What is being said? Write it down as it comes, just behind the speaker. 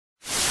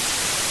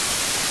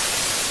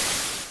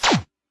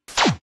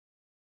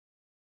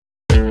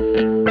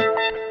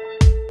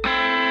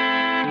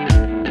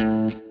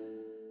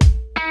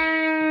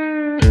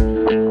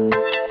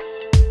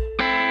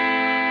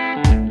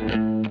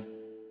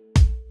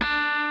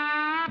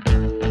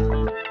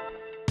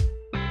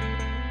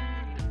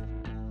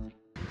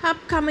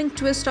upcoming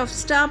twist of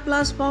Star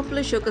Plus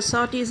popular show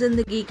Kasauti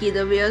Zindagi ki,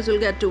 the viewers will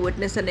get to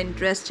witness an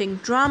interesting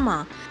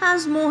drama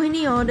as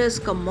Mohini orders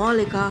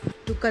Komolika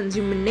to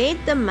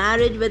consummate the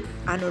marriage with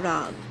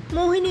Anurag.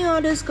 Mohini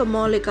orders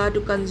Komolika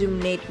to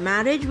consummate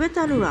marriage with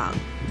Anurag.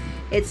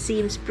 It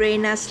seems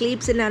Prerna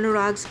sleeps in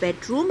Anurag's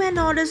bedroom and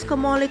orders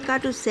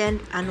Komolika to send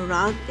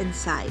Anurag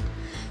inside.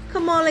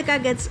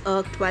 Komolika gets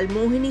irked while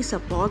Mohini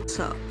supports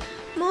her.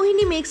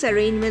 Mohini makes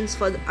arrangements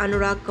for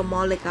Anurag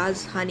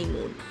Komolika's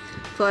honeymoon.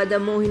 Further,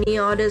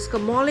 Mohini orders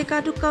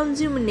Komolika to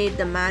consummate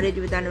the marriage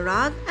with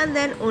Anurag and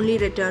then only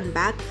return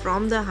back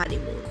from the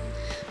honeymoon.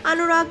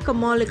 Anurag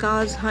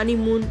Komolika's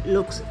honeymoon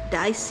looks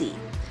dicey.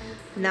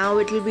 Now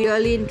it will be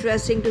really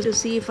interesting to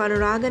see if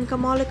Anurag and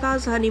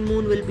Komolika's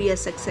honeymoon will be a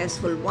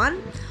successful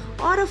one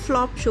or a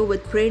flop show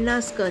with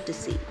Prerna's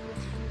courtesy.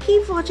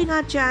 Keep watching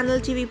our channel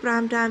TV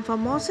Primetime for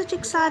more such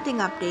exciting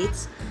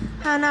updates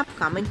and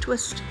upcoming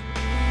twist.